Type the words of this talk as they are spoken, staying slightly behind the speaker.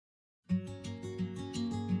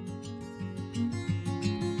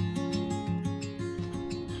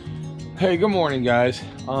Hey, good morning, guys.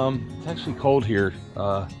 It's actually cold here,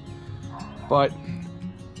 but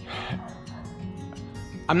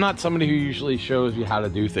I'm not somebody who usually shows you how to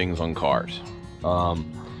do things on cars.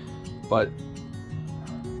 But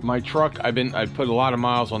my truck, I put a lot of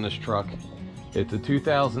miles on this truck. It's a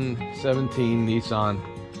 2017 Nissan.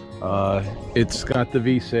 It's got the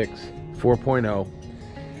V6 4.0,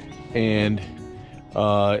 and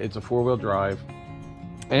it's a four-wheel drive.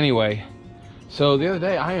 Anyway, so the other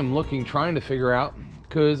day I am trying to figure out,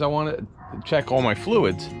 because I want to check all my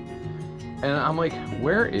fluids, and I'm like,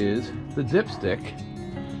 where is the dipstick,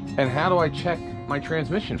 and how do I check my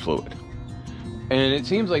transmission fluid? And it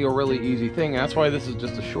seems like a really easy thing. That's why this is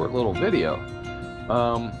just a short little video.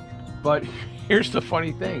 But here's the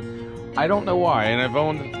funny thing. I don't know why, and I've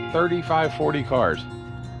owned 35, 40 cars.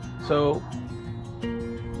 So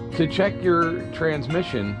to check your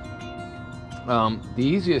transmission, the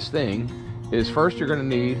easiest thing is, first you're going to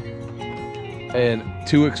need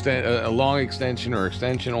a long extension or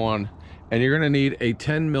extension on, and you're going to need a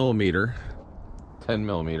 10 millimeter,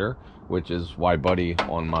 which is why Buddy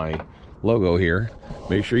on my logo here.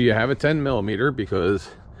 Make sure you have a 10 millimeter, because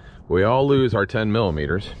we all lose our 10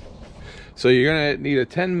 millimeters. So you're going to need a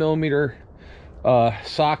 10 millimeter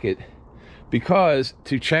socket, because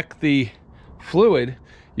to check the fluid,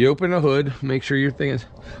 you open the hood, make sure your thing is,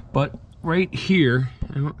 but right here,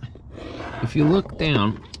 if you look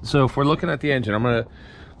down, so if we're looking at the engine, I'm going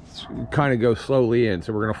to kind of go slowly in,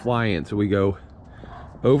 so we're going to fly in. So we go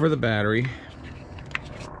over the battery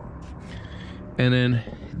and then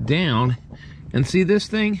down, and see this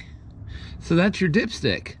thing? So that's your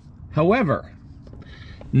dipstick. However,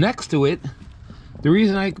 next to it, the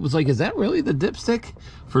reason I was like, is that really the dipstick?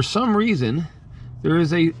 For some reason, there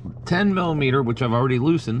is a 10 millimeter, which I've already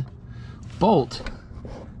loosened, bolt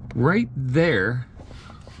right there.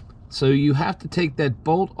 So you have to take that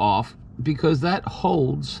bolt off, because that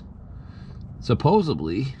holds,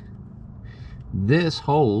 supposedly, this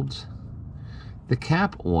holds the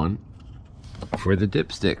cap on for the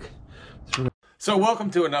dipstick. So welcome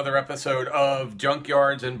to another episode of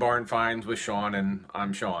Junkyards and Barn Finds with Sean, and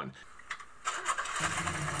I'm Sean.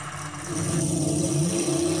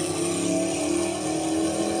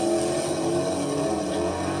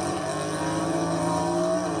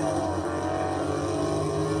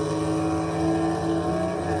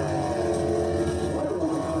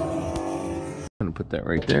 I'm gonna put that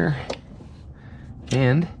right there,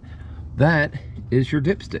 and that is your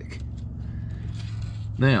dipstick.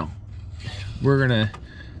 Now we're gonna,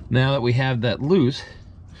 now that we have that loose,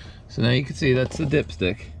 so now you can see that's the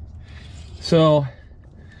dipstick. So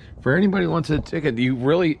for anybody who wants to take it, you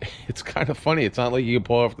really, it's kind of funny, it's not like you can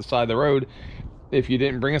pull off the side of the road if you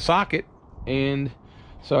didn't bring a socket. And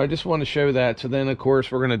so I just want to show that. So then of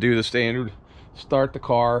course we're going to do the standard, start the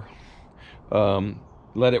car,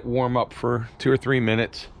 let it warm up for 2 or 3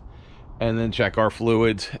 minutes, and then check our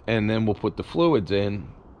fluids, and then we'll put the fluids in.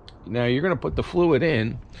 Now you're going to put the fluid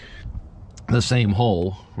in the same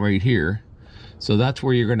hole right here, so that's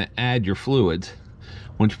where you're going to add your fluids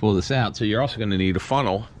once you pull this out. So you're also going to need a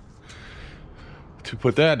funnel to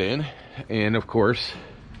put that in, and of course,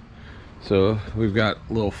 so we've got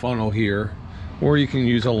a little funnel here, or you can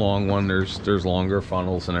use a long one. There's longer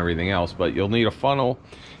funnels and everything else, but you'll need a funnel,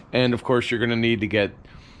 and of course you're going to need to get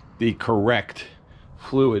the correct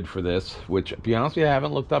fluid for this, which, to be honest with you, I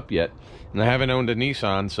haven't looked up yet, and I haven't owned a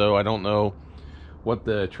Nissan, so I don't know what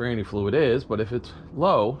the tranny fluid is. But if it's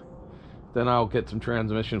low, then I'll get some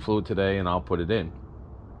transmission fluid today and I'll put it in.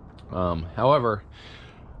 However,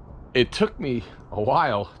 it took me a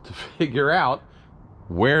while to figure out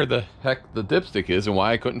where the heck the dipstick is and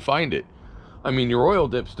why I couldn't find it. I mean, your oil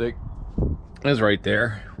dipstick is right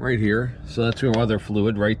there, right here, so that's your other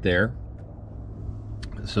fluid right there.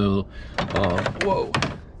 So whoa,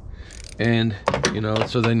 and you know,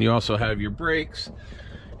 so then you also have your brakes,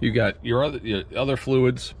 you got your other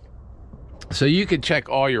fluids, so you could check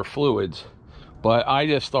all your fluids. But I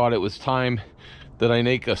just thought it was time that I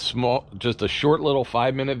make just a short little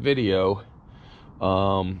 5-minute video,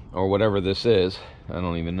 or whatever this is, I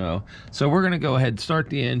don't even know. So we're gonna go ahead and start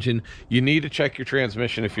the engine. You need to check your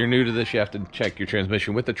transmission. If you're new to this, you have to check your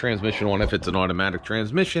transmission with the transmission on, if it's an automatic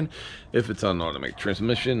transmission. If it's an automatic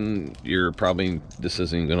transmission, this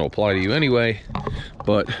isn't gonna apply to you anyway,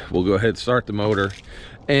 but we'll go ahead and start the motor.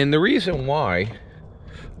 And the reason why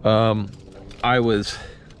I was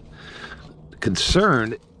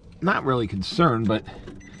concerned, not really concerned, but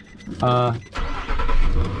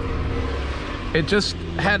it just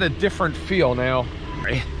had a different feel now.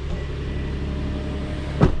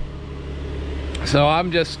 So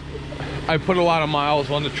I put a lot of miles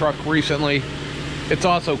on the truck recently. It's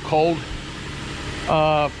also cold.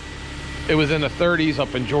 It was in the 30s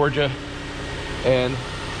up in Georgia, and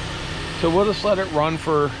so we'll just let it run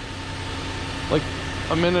for like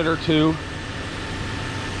a minute or two,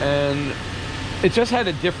 and it just had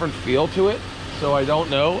a different feel to it, so I don't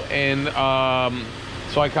know. And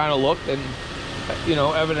so I kind of looked, and you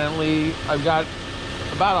know, evidently I've got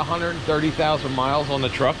about 130,000 miles on the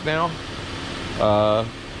truck now.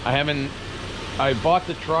 I bought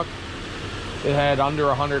the truck, it had under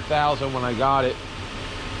 100,000 when I got it,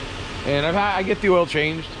 and I get the oil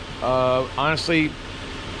changed. Honestly,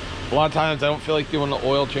 a lot of times I don't feel like doing the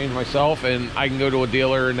oil change myself, and I can go to a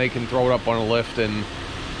dealer and they can throw it up on a lift, and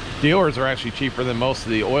dealers are actually cheaper than most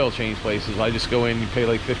of the oil change places. I just go in, you pay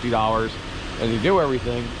like $50 and you do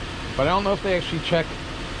everything. But I don't know if they actually check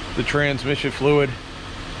the transmission fluid,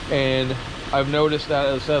 and I've noticed that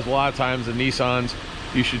it says a lot of times in Nissans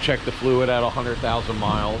you should check the fluid at 100,000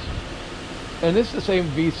 miles. And this is the same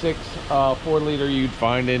V6 4-liter you'd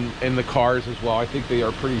find in the cars as well. I think they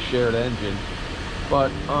are pretty shared engine,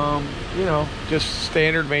 but you know, just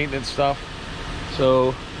standard maintenance stuff.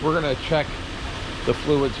 So we're gonna check the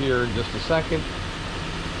fluids here in just a second,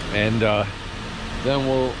 and then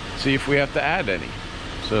we'll see if we have to add any.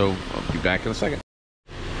 So I'll be back in a second.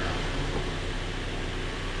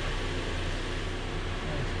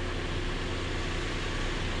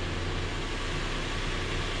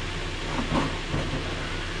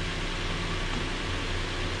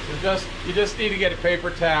 So you just need to get a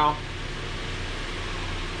paper towel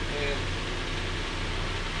and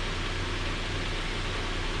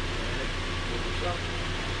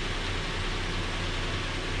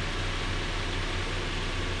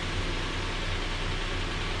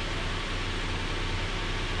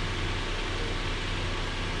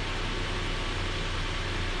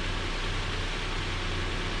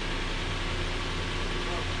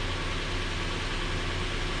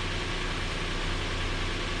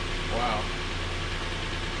wow,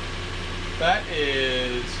 that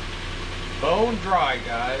is bone dry,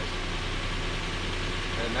 guys,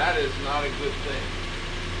 and that is not a good thing.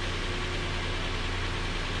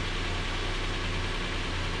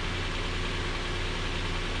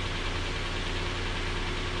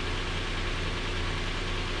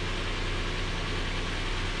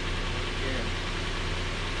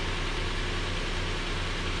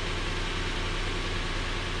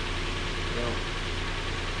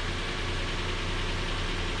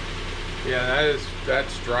 Yeah,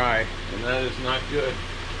 that's dry, and that is not good.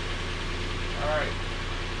 All right,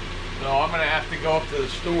 so I'm gonna have to go up to the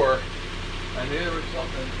store. I knew there was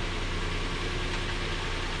something.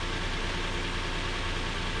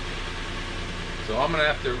 So I'm gonna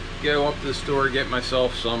have to go up to the store, get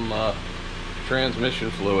myself some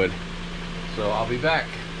transmission fluid. So I'll be back.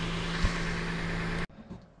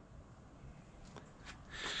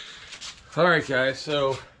 All right, guys,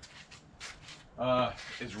 so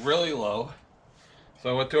it's really low. So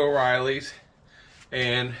I went to O'Reilly's,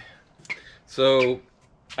 and so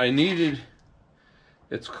I needed,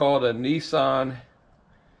 it's called a Nissan,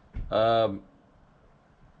 what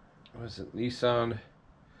is it, Nissan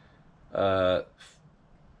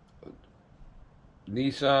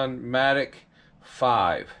Matic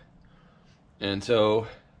 5. And so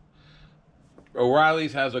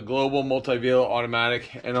O'Reilly's has a global multi-vehicle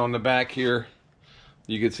automatic, and on the back here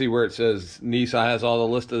you can see where it says Nissan has all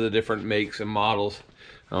the list of the different makes and models.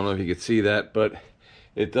 I don't know if you can see that, but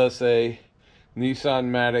it does say Nissan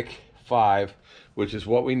Matic 5, which is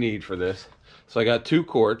what we need for this. So I got 2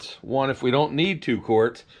 quarts. One, if we don't need 2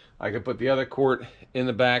 quarts, I can put the other quart in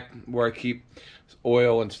the back where I keep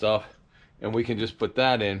oil and stuff, and we can just put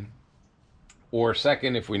that in. Or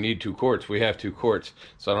second, if we need 2 quarts, we have 2 quarts,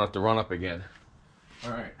 so I don't have to run up again.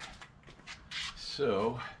 All right,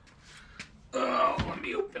 so let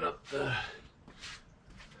me open up the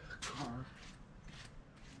car.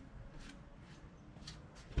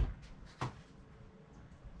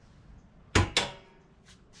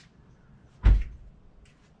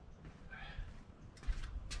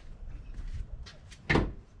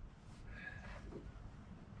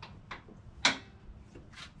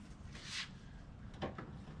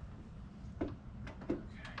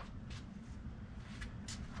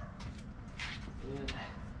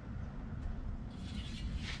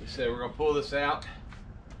 So we're gonna pull this out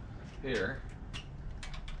here,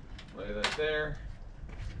 lay that there,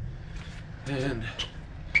 and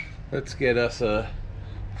let's get us a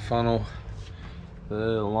funnel.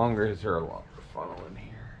 The longer, is there a longer funnel in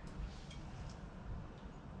here?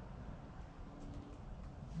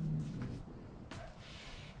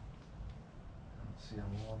 Let's see a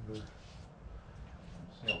longer,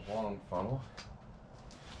 let's see a long funnel.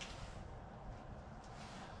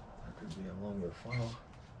 That could be a longer funnel.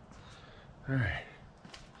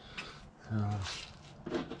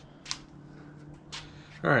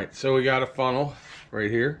 All right, so we got a funnel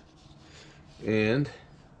right here, and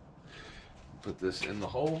put this in the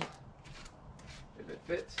hole if it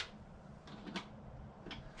fits.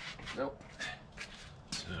 Nope.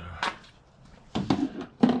 So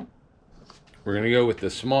we're gonna go with the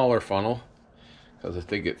smaller funnel because I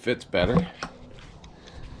think it fits better.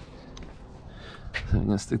 So I'm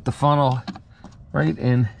gonna stick the funnel right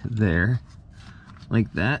in there,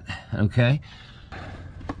 like that, okay?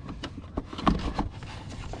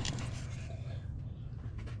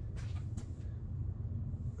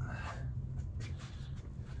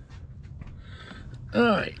 All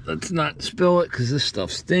right, let's not spill it because this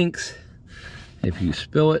stuff stinks if you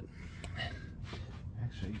spill it.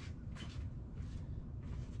 Actually,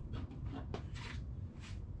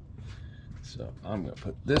 so I'm gonna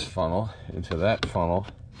put this funnel into that funnel.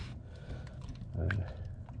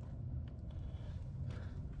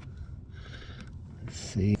 Let's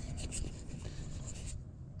see.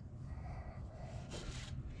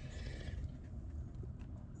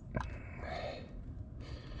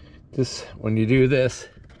 This, when you do this,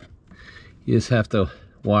 you just have to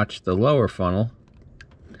watch the lower funnel.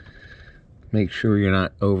 Make sure you're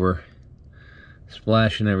not over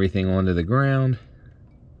splashing everything onto the ground.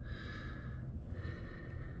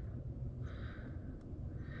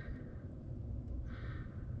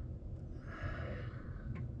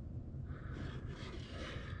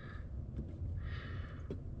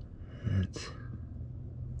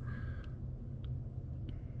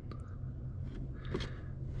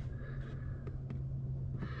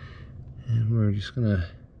 And we're just gonna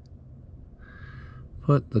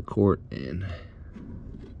put the quart in.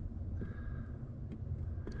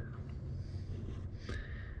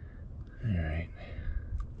 All right.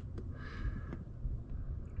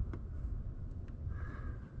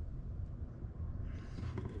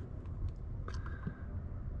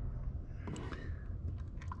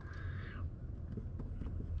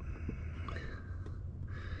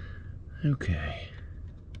 Okay.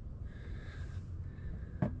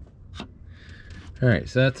 All right,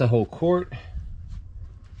 so that's a whole quart.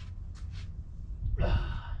 All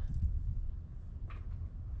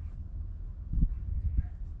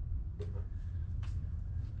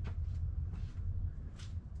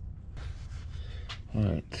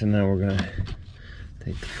right, so now we're gonna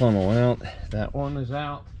take the funnel out. That one is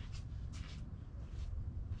out.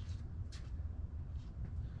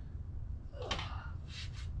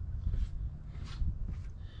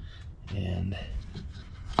 And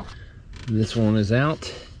this one is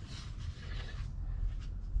out.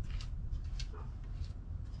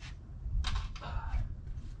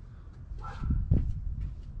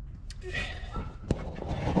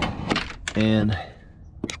 And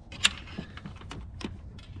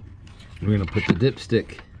we're gonna put the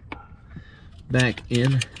dipstick back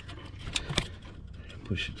in.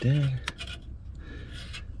 Push it down.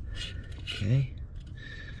 Okay.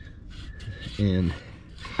 And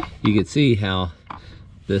you can see how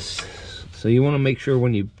this, so you want to make sure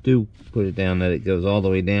when you do put it down that it goes all the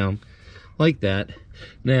way down like that.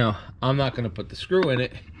 Now, I'm not going to put the screw in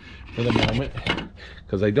it for the moment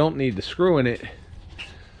because I don't need the screw in it.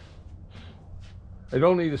 I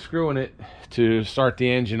don't need the screw in it to start the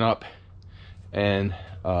engine up and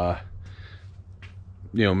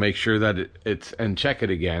you know, make sure that it's and check it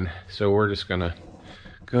again. So we're just gonna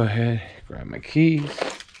go ahead, grab my keys,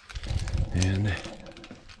 and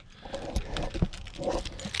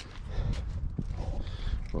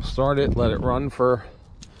we'll start it, let it run for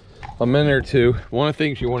a minute or two. One of the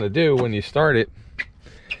things you want to do when you start it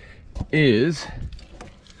is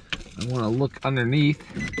I want to look underneath.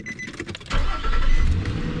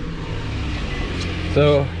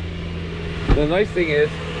 So the nice thing is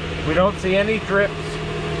we don't see any drips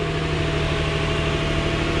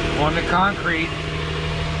on the concrete.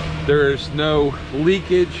 There's no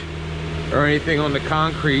leakage or anything on the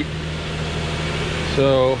concrete.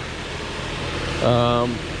 So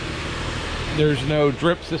there's no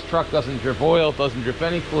drips. This truck doesn't drip oil, doesn't drip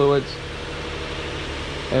any fluids.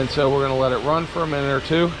 And so we're gonna let it run for a minute or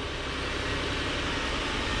two.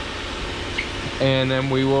 And then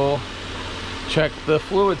we will check the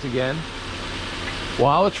fluids again.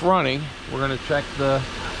 While it's running, we're gonna check the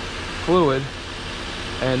fluid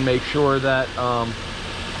and make sure that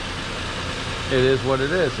it is what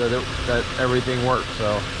it is, that everything works,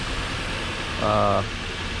 so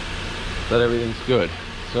that everything's good.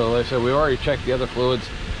 So like I said, we already checked the other fluids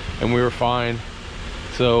and we were fine.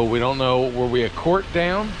 So we don't know, were we a quart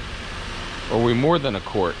down or were we more than a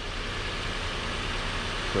quart?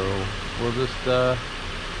 So we'll just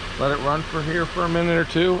let it run for here for a minute or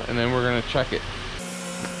two, and then we're gonna check it.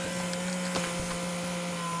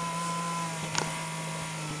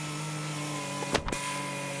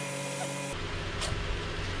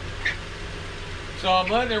 So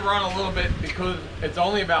I'm letting it run a little bit because it's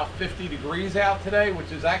only about 50 degrees out today,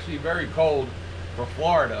 which is actually very cold for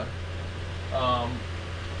Florida.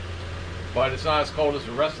 But it's not as cold as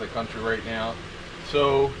the rest of the country right now.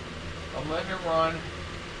 So I'm letting it run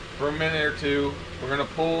for a minute or two. We're gonna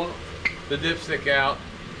pull the dipstick out,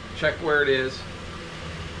 check where it is.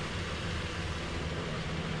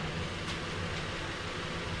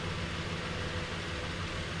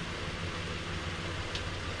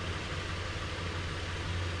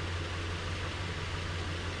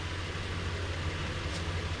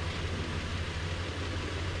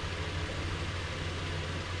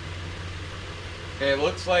 And it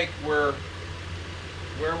looks like we're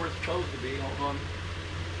where we're supposed to be. Hold on.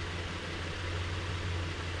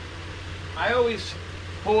 I always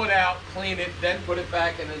pull it out, clean it, then put it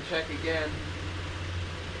back, and then check again.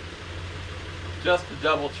 Just to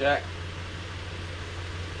double check.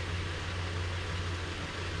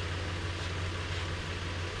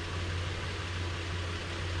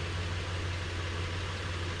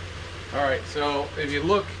 All right, so if you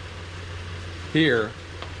look here,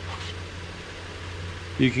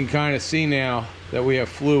 you can kind of see now that we have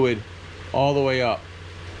fluid all the way up.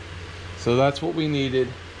 So that's what we needed.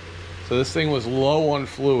 So this thing was low on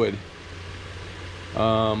fluid.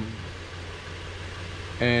 And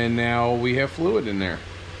now we have fluid in there.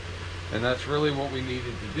 And that's really what we needed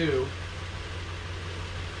to do.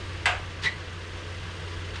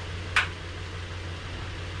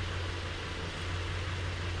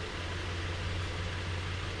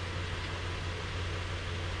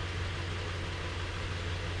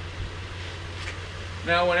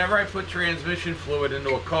 Now, whenever I put transmission fluid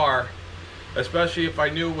into a car, especially if I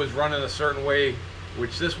knew it was running a certain way,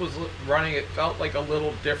 which this was running, it felt like a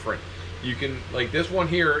little different. You can, like this one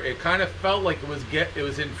here, it kind of felt like it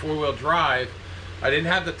was in four-wheel drive. I didn't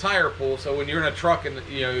have the tire pull, so when you're in a truck and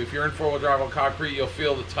you know if you're in four-wheel drive on concrete, you'll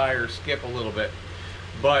feel the tires skip a little bit.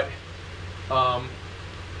 But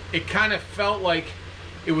it kind of felt like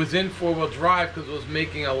it was in four-wheel drive because it was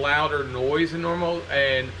making a louder noise than normal.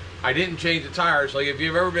 And I didn't change the tires. Like if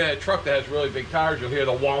you've ever been in a truck that has really big tires, you'll hear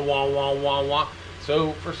the wah wah wah wah wah.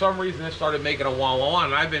 So for some reason it started making a wah wah wah,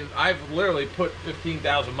 and I've literally put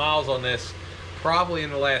 15,000 miles on this probably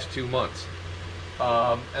in the last 2 months.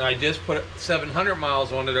 And I just put 700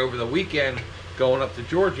 miles on it over the weekend going up to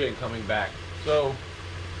Georgia and coming back. So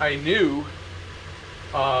I knew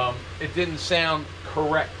it didn't sound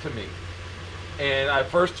correct to me. And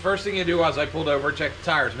first thing you do was I pulled over, checked the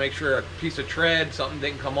tires, make sure a piece of tread, something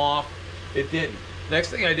didn't come off. It didn't. Next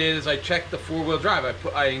thing I did is I checked the four-wheel drive.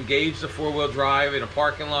 I engaged the four-wheel drive in a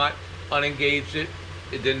parking lot, unengaged it.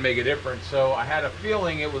 It didn't make a difference. So I had a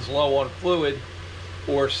feeling it was low on fluid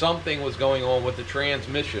or something was going on with the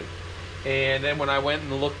transmission. And then when I went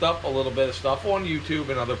and looked up a little bit of stuff on YouTube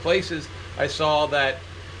and other places, I saw that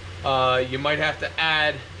you might have to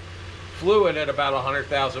add fluid at about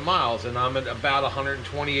 100,000 miles, and I'm at about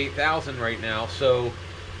 128,000 right now. So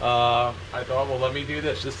I thought, well, let me do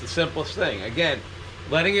this. This is the simplest thing. Again,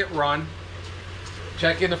 letting it run,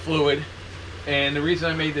 checking the fluid. And the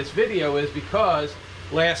reason I made this video is because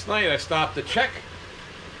last night I stopped to check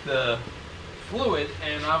the fluid,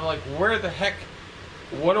 and I'm like, where the heck,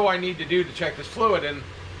 what do I need to do to check this fluid? And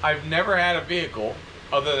I've never had a vehicle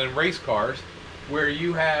other than race cars where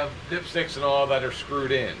you have dipsticks and all that are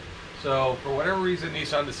screwed in. So for whatever reason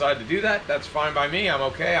Nissan decided to do that. That's fine by me. I'm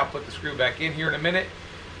okay. I'll put the screw back in here in a minute,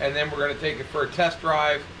 and then we're going to take it for a test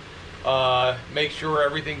drive, make sure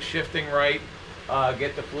everything's shifting right,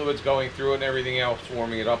 get the fluids going through it and everything else,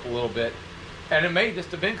 warming it up a little bit. And it may just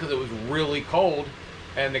have been because it was really cold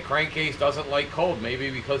and the crankcase doesn't like cold. Maybe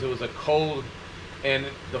because it was a cold and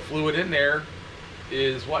the fluid in there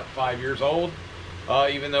is what, 5 years old,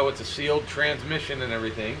 even though it's a sealed transmission and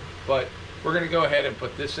everything. But we're going to go ahead and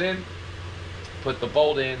put this in, put the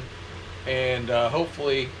bolt in, and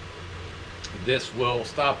hopefully this will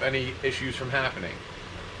stop any issues from happening.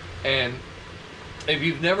 And if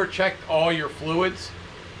you've never checked all your fluids,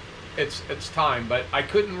 it's time. But I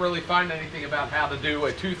couldn't really find anything about how to do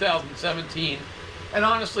a 2017, and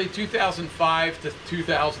honestly 2005 to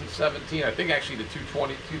 2017, I think actually the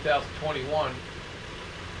 2021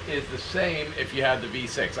 is the same if you have the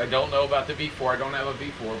V6. I don't know about the V4. I don't have a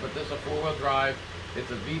V4, but this is a four-wheel drive. It's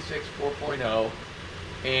a V6 4.0,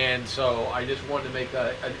 and so I just wanted to make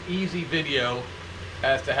an easy video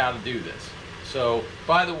as to how to do this. So,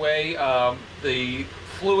 by the way, the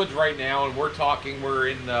fluids right now, and we're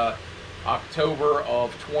in October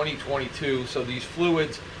of 2022. So these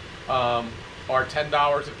fluids are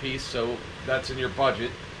 $10 a piece, so that's in your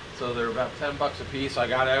budget. So they're about 10 bucks a piece. I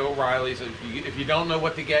got it at O'Reilly's. If you don't know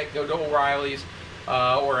what to get, go to O'Reilly's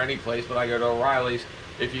or any place, but I go to O'Reilly's.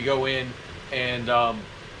 If you go in and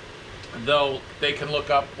they can look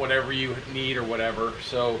up whatever you need or whatever.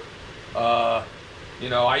 So you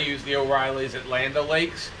know, I use the O'Reilly's at Land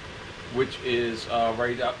O'Lakes, which is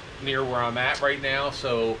right up near where I'm at right now.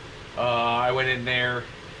 So I went in there,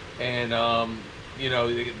 and you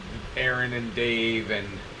know, Aaron and Dave and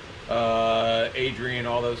Adrian,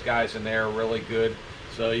 all those guys in there are really good.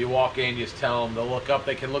 So you walk in, you just tell them,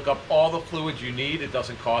 they can look up all the fluids you need. It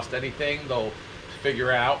doesn't cost anything. They'll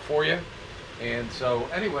figure it out for you. And so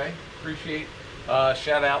anyway, appreciate,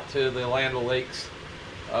 shout out to the Land O'Lakes,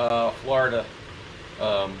 Florida,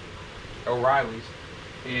 O'Reilly's.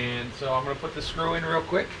 And so I'm going to put the screw in real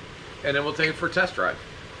quick, and then we'll take it for a test drive.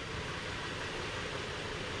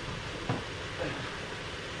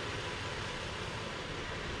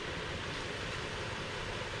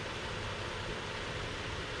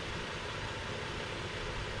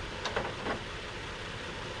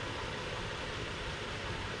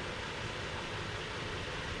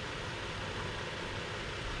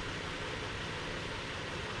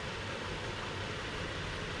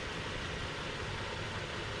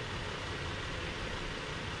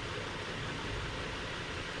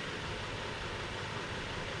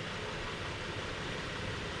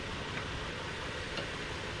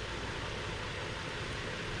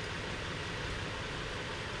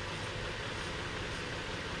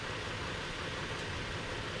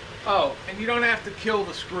 Oh, and you don't have to kill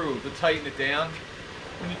the screw to tighten it down.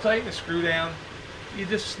 When you tighten the screw down, you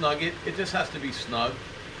just snug it. It just has to be snug,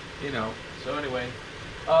 you know. So anyway,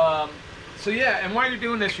 so yeah, and while you're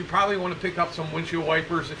doing this, you probably want to pick up some windshield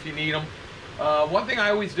wipers if you need them. One thing I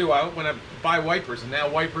always do, when I buy wipers, and now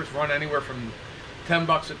wipers run anywhere from 10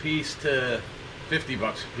 bucks a piece to 50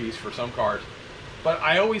 bucks a piece for some cars. But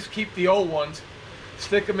I always keep the old ones,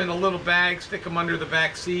 stick them in a little bag, stick them under the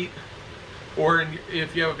back seat, or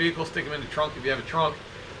if you have a vehicle, stick them in the trunk if you have a trunk,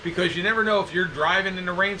 because you never know if you're driving in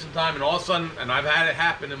the rain sometime and all of a sudden, and I've had it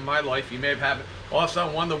happen in my life, you may have happened, all of a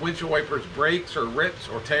sudden one of the windshield wipers breaks or rips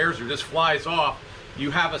or tears or just flies off.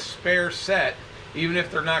 You have a spare set, even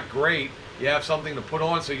if they're not great, you have something to put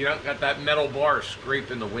on so you don't got that metal bar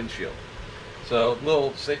scraped in the windshield. So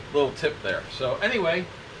little tip there. So anyway,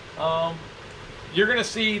 you're gonna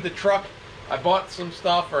see the truck. I bought some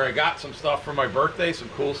stuff, or I got some stuff for my birthday, some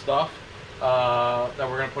cool stuff that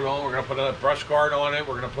we're gonna put on. We're gonna put a brush guard on it.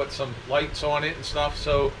 We're gonna put some lights on it and stuff.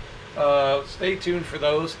 So stay tuned for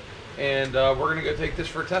those, and we're gonna go take this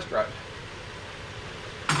for a test drive.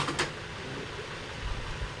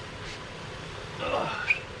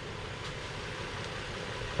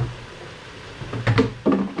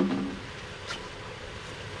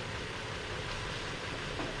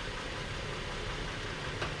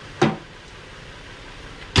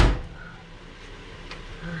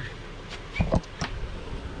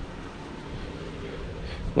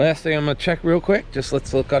 Last thing I'm gonna check real quick, just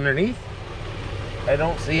let's look underneath. I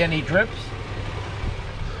don't see any drips.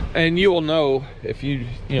 And you will know if you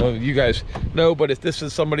guys know, but if this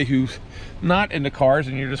is somebody who's not into cars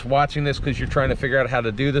and you're just watching this because you're trying to figure out how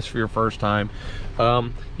to do this for your first time,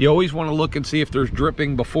 you always want to look and see if there's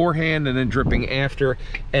dripping beforehand and then dripping after.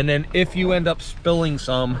 And then if you end up spilling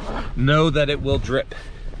some, know that it will drip.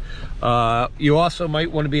 You also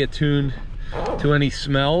might want to be attuned to any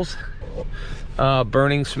smells,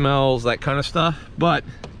 burning smells, that kind of stuff. But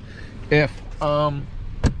if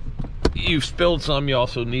you've spilled some, you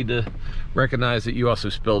also need to recognize that you also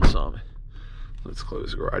spilled some. Let's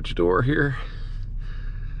close the garage door here.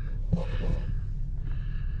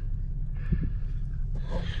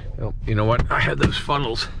 Oh, you know what? I had those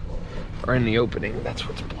funnels are in the opening. That's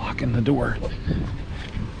what's blocking the door.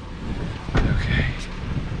 Okay.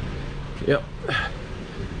 Yep.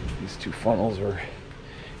 These two funnels are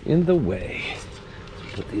in the way.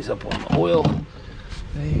 Put these up on the oil.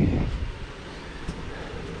 Hey.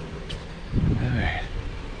 All right.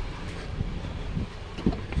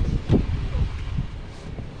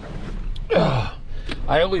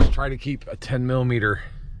 I always try to keep a 10mm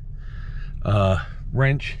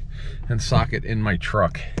wrench and socket in my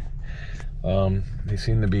truck. They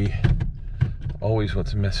seem to be always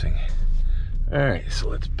what's missing. All right, so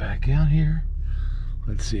let's back out here.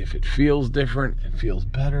 Let's see if it feels different. It feels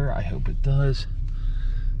better. I hope it does.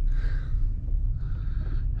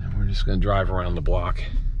 And we're just gonna drive around the block.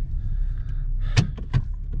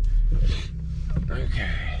 Okay.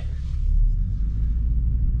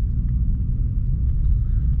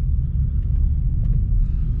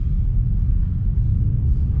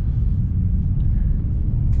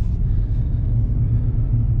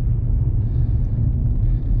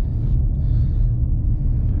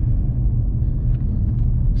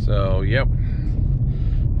 So, yep.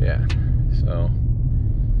 Yeah. So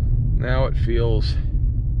now it feels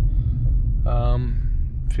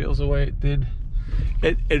the way it did.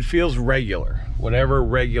 It feels regular. Whatever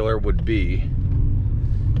regular would be,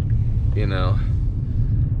 you know,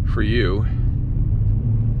 for you.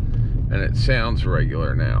 And it sounds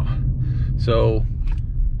regular now. So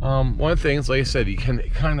one of the things, like I said, you can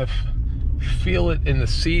kind of feel it in the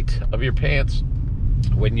seat of your pants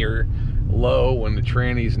when you're low, when the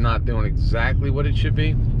tranny's not doing exactly what it should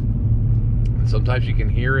be. And sometimes you can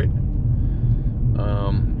hear it.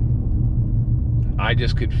 I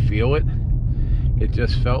just could feel it. It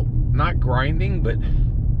just felt not grinding, but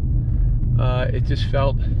it just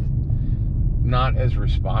felt not as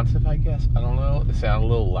responsive, I guess. I don't know. It sounded a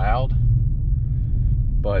little loud,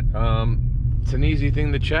 but it's an easy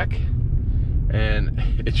thing to check, and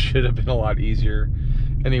it should have been a lot easier.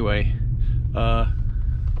 Anyway,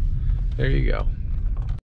 there you go.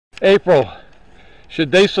 April,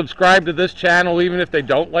 should they subscribe to this channel even if they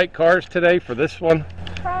don't like cars today for this one?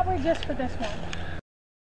 Probably just for this one.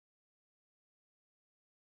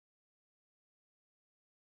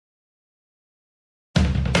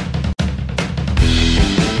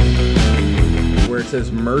 Where it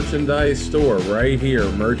says merchandise store right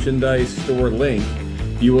here, merchandise store link,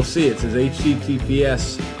 you will see it says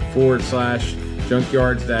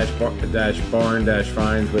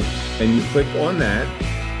https:/junkyards-barn-finds, and you click on that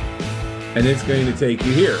and it's going to take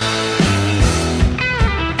you here.